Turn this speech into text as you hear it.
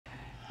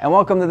And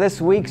welcome to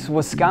this week's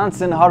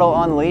Wisconsin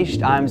Huddle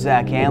Unleashed. I'm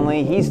Zach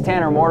Hanley. He's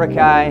Tanner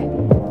Mordecai.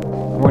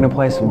 We're going to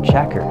play some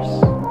checkers.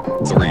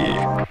 3, 2,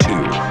 1.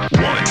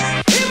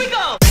 Here we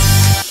go!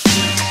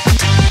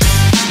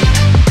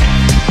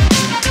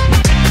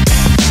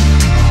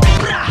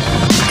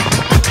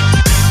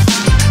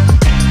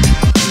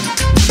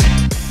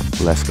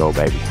 Let's go,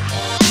 baby.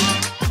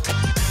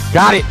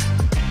 Got it!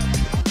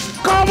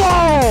 Come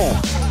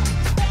on!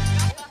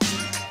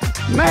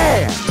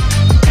 Man!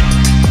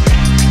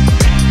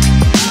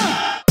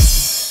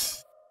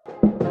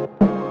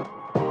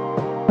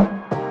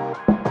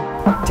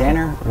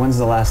 Tanner, when's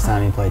the last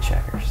time you played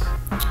checkers?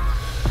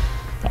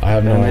 I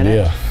have no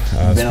idea.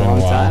 It's been a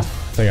long while. time? I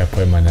think I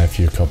played my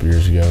nephew a couple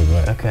years ago,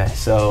 but Okay,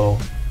 so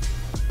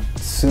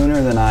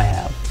sooner than I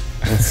have.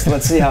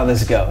 Let's see how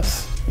this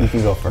goes. You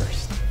can go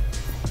first.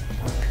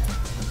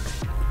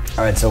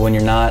 All right, so when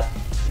you're not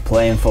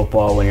playing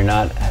football,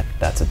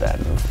 that's a bad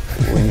move.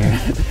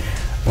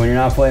 When you're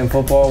not playing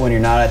football, when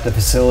you're not at the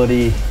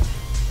facility,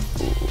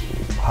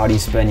 how do you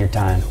spend your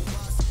time?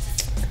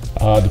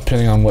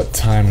 depending on what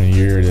time of the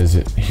year it is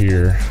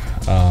here,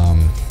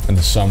 in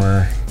the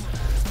summer,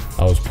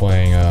 I was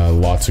playing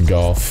lots of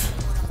golf.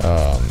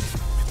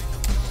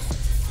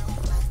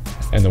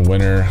 In the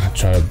winter, I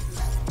try to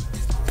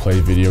play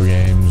video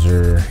games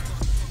or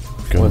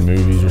go to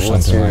movies or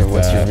something like that.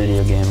 What's your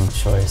video game of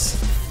choice?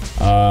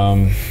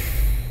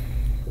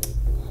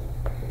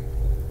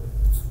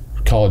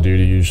 Call of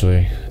Duty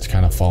usually. It's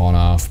kind of fallen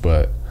off,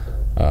 but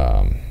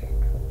I'm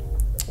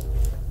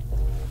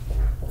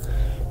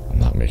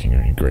not making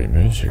any great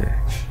moves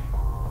here.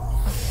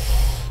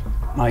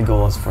 My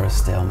goal is for a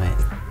stalemate.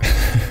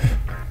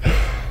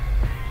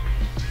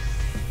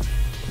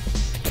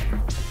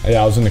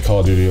 Yeah, I was into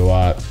Call of Duty a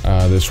lot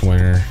this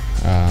winter,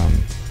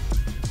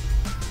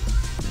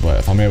 but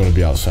if I'm able to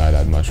be outside,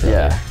 I'd much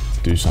rather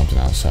do something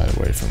outside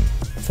away from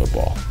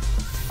football.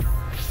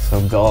 So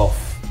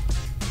golf.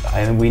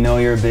 We know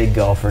you're a big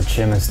golfer.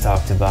 Chim has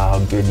talked about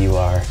how good you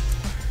are.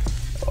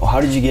 How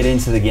did you get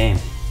into the game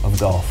of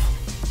golf?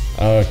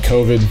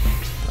 COVID,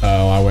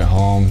 I went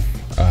home.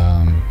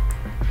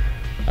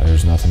 There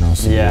was nothing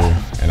else to do,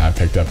 and I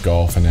picked up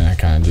golf, and then I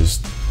kind of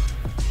just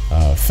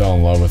fell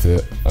in love with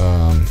it.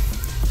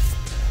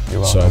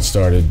 So I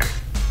started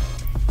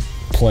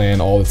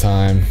playing all the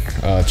time.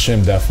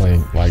 Chim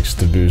definitely likes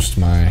to boost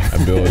my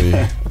ability.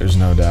 There's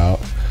no doubt.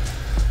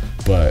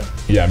 But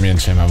yeah, me and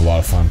Chim have a lot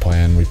of fun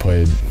playing. We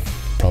played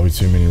probably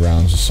too many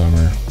rounds this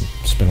summer.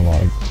 Spent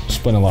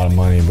a lot of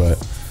money, but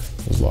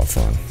it was a lot of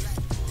fun.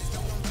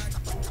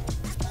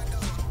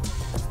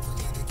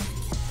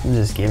 I'm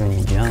just giving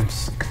you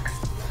jumps.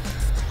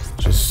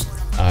 Just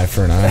eye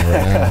for an eye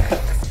right now.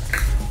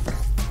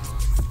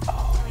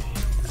 Oh,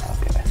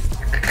 okay.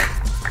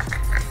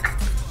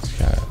 It's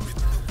kind of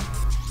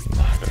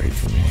not great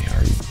for me.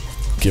 Already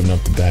giving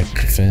up the back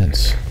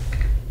defense.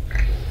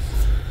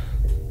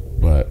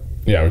 But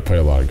yeah, we played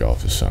a lot of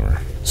golf this summer.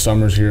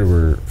 Summers here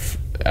were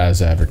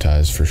as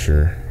advertised for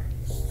sure.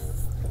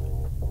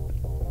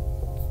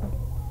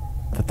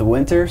 But the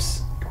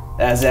winters,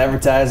 as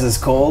advertised, as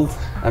cold.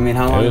 I mean,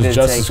 how long did it take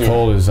you? It was just as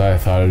cold as I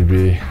thought it would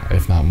be,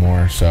 if not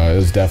more. So it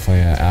was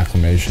definitely an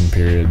acclimation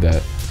period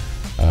that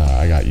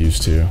I got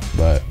used to,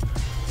 but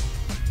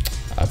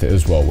I think it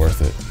was well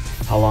worth it.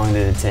 How long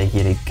did it take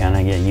you to kind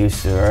of get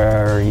used to it,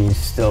 or are you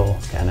still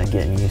kind of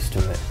getting used to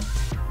it?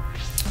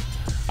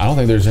 I don't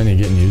think there's any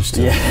getting used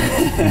to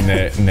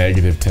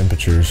negative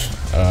temperatures.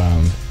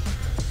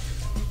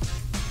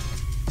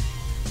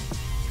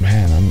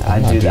 Man, I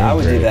would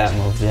do that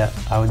move. Yeah,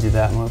 I would do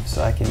that move,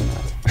 so I can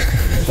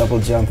double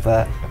jump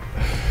that.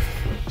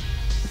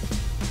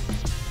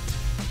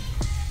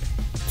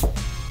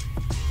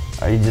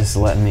 Are you just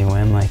letting me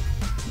win, like,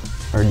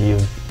 or do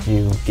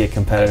you get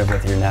competitive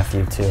with your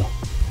nephew too,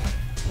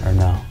 or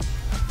no?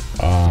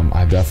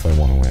 I definitely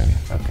want to win.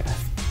 Okay.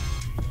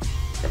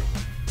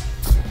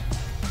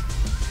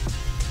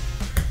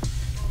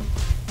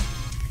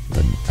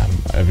 But I'm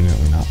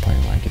evidently not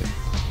playing like it.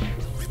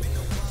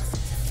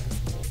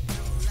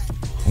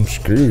 I'm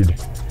screwed.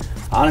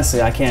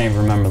 Honestly, I can't even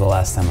remember the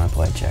last time I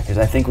played checkers.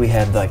 I think we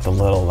had like the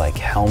little like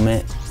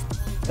helmet,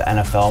 the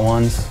NFL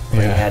ones,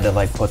 where you had to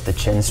like put the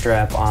chin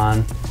strap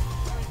on,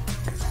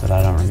 but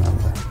I don't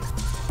remember.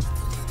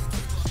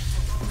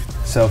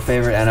 So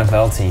favorite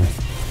NFL team?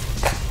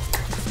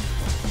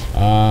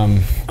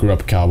 Grew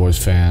up a Cowboys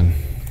fan.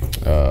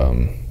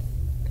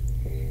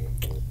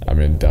 I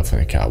mean,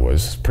 definitely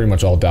Cowboys. Pretty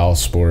much all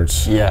Dallas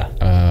sports. Yeah.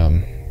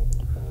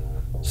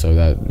 So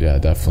that, yeah,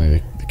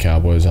 definitely the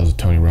Cowboys. I was a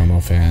Tony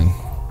Romo fan.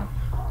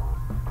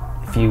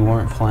 If you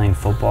weren't playing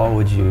football,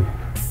 would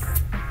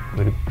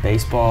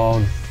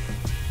baseball,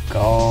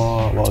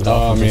 golf? Well,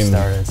 golf just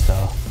started,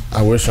 so.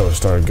 I wish I would have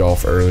started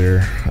golf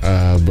earlier,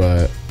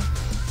 but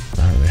I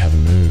don't really have a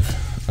move.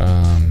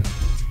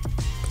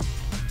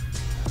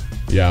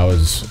 Yeah, I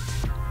was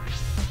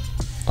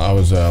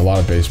a lot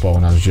of baseball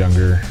when I was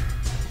younger.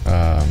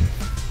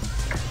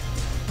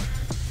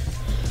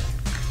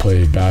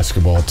 Played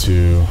basketball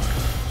too.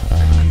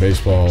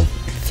 Baseball,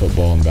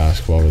 football, and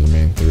basketball were the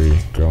main three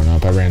growing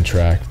up. I ran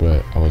track,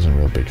 but I wasn't a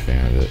real big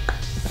fan of it.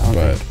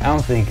 I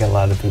don't think a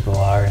lot of people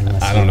are.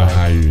 I don't know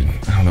how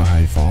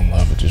you fall in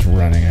love with just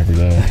running every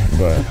day,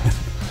 but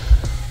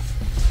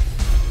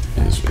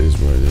it is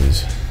what it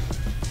is.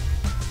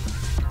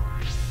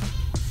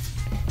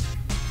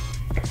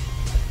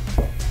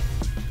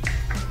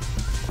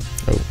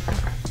 Oh.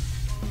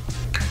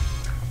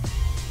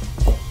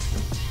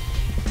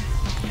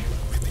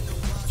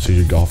 So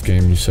your golf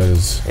game, you said,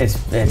 is it's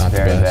not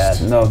very the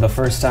best? bad. No, the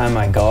first time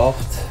I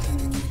golfed,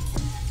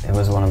 it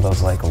was one of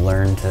those like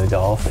learn to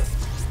golf.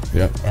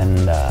 Yep. And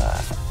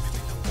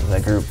the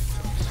group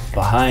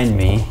behind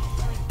me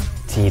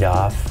teed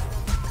off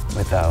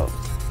without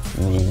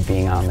me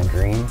being on the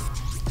green,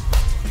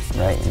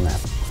 right in the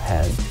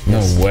head.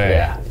 No way.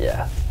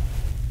 Yeah.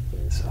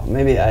 So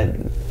maybe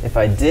if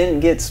I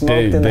didn't get smoked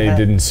in the head. They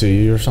didn't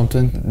see you or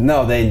something?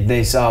 No,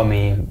 they saw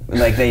me,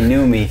 like they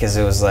knew me because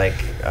it was like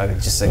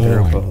just a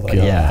group of like,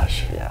 yeah.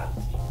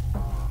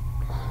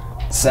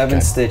 7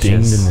 Got stitches.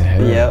 dinged in the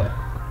head. Yep.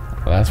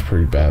 Well, that's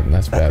pretty bad.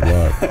 That's bad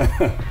luck.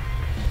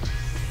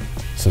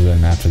 So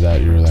then after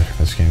that, you were like,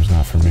 this game's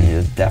not for me.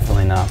 It's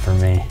definitely not for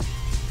me.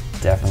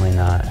 Definitely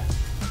not.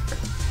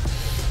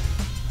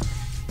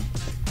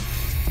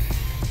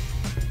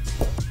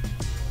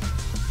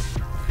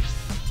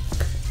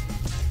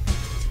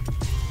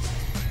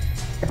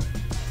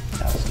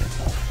 That was good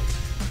enough.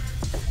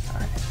 All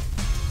right.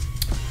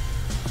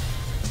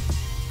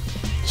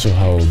 So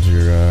how old's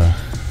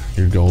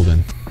your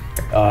golden?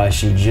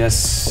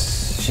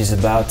 She's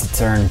about to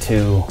turn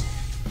 2,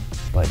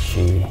 but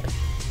she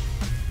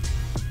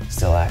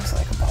still acts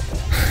like a puppy.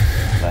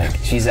 Like,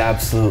 she's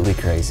absolutely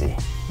crazy.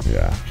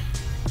 Yeah.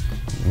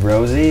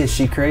 Rosie, is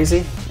she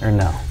crazy or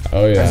no?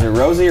 Oh yeah. Or is it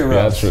Rosie or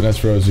Rose? Yeah,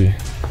 that's Rosie.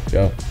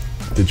 Yep.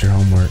 Did your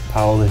homework.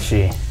 How old is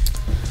she?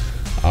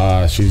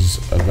 She's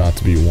about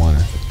to be 1.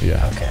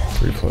 Yeah. Okay.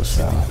 Pretty close.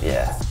 So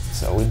yeah.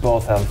 So we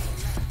both have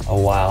a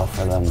while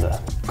for them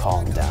to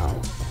calm down.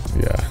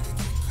 Yeah.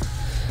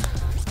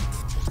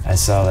 I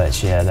saw that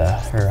she had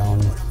her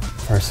own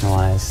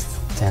personalized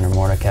Tanner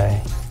Mordecai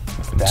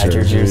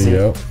Badger jersey.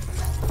 Yep.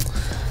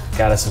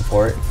 Gotta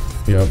support.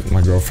 Yep.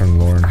 My girlfriend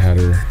Lauren had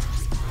her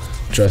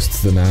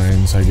dressed to the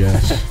nines, I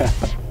guess.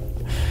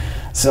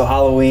 So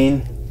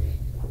Halloween,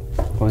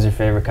 what was your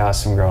favorite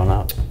costume growing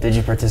up? Did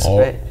you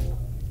participate?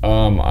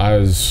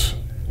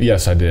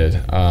 Yes, I did.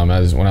 When I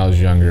was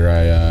younger,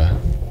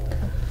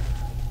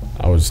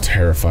 I was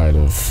terrified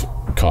of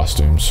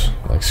costumes,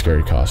 like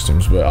scary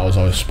costumes, but I was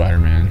always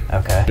Spider-Man.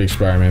 Okay. Big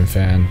Spider-Man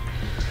fan.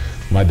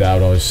 My dad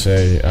would always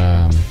say,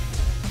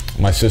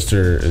 my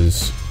sister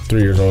is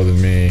 3 years older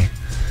than me,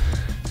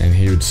 and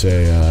he would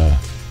say,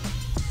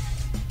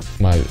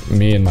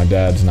 me and my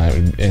dad's night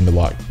would end a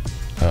lot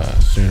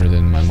sooner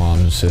than my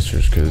mom's and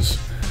sister's, because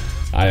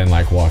I didn't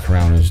like walking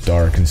around when it was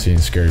dark and seeing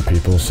scary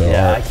people. So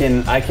yeah,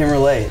 I can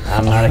relate.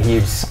 I'm not a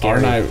huge scary.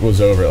 Our night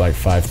was over at like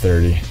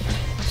 5:30,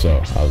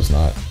 so I was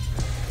not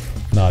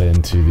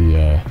into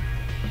the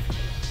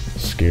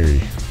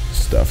scary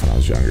stuff when I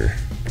was younger.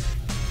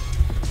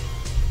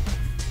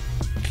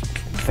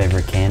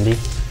 Favorite candy?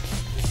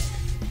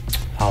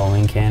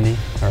 Halloween candy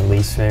or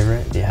least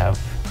favorite? Do you have?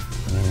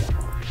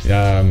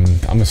 Yeah,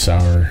 I'm a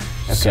sour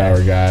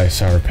guy.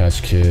 Sour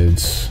Patch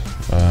Kids,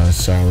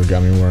 sour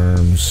gummy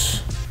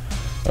worms,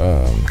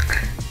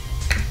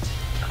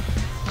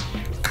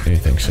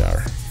 anything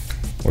sour.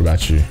 What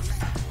about you?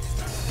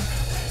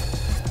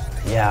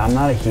 Yeah, I'm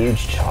not a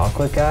huge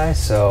chocolate guy,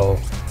 so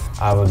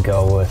I would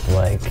go with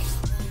like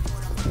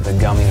the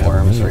gummy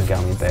worms or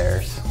gummy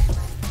bears.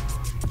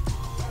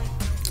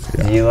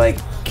 Yeah. Do you like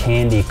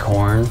candy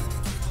corn?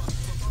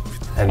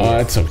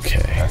 It's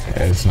okay.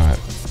 It's not.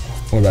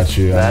 What about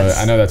you?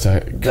 I know that's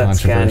a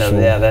controversial.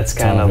 That's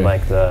kind of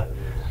like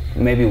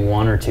maybe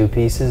 1 or 2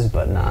 pieces,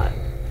 but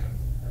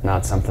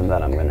not something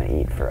that I'm gonna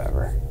eat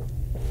forever.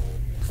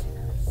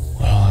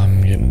 Well,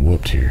 I'm getting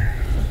whooped here.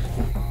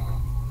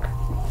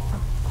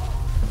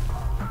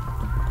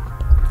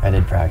 I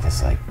did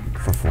practice like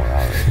for 4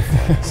 hours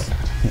before this.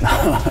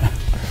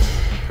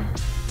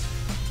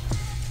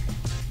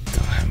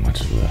 Don't have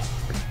much of a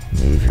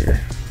move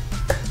here.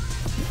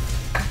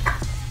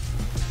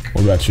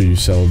 What about you? You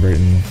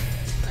celebrating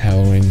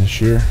Halloween this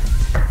year?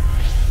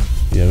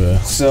 You have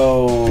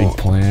a big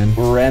plan?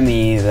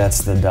 Remy, that's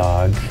the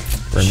dog.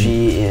 Remy?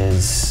 She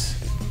is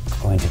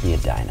going to be a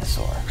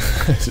dinosaur.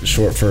 Is it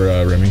short for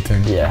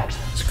Remington? Yeah.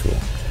 That's cool.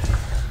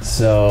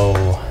 So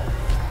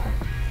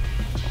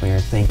we were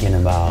thinking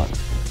about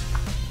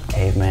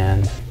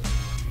caveman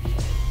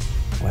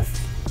with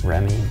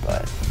Remy,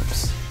 but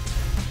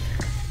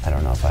I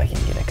don't know if I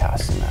can get a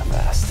costume that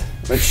fast.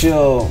 But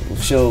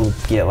she'll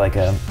get like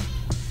a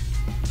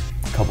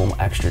couple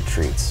extra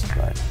treats,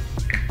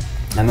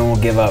 and then we'll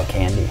give out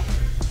candy.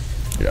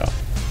 Yeah.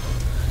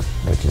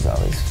 Which is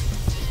always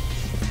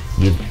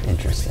You have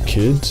interesting.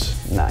 kids?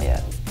 Not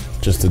yet.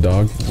 Just the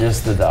dog?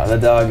 Just the dog. The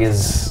dog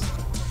is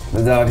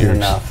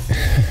enough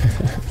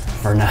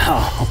for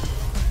now.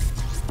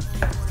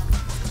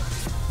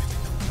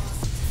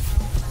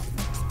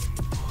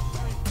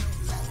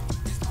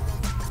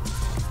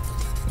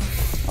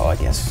 Oh, I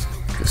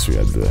guess we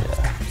had the.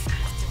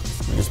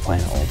 we're just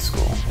playing old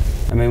school.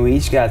 I mean, we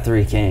each got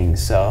 3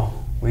 kings, so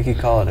we could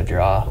call it a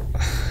draw.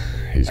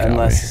 He's got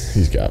me.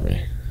 He's got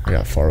me. I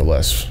got far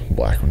less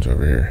black ones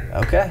over here.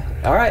 Okay.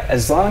 All right.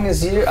 As long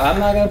as I'm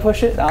not going to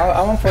push it.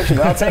 I won't push it,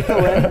 but I'll take the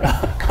win.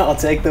 I'll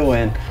take the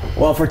win.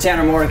 Well, for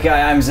Tanner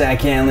Mordecai, I'm Zach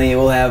Hanley.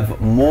 We'll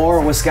have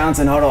more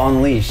Wisconsin Huddle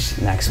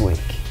Unleashed next week.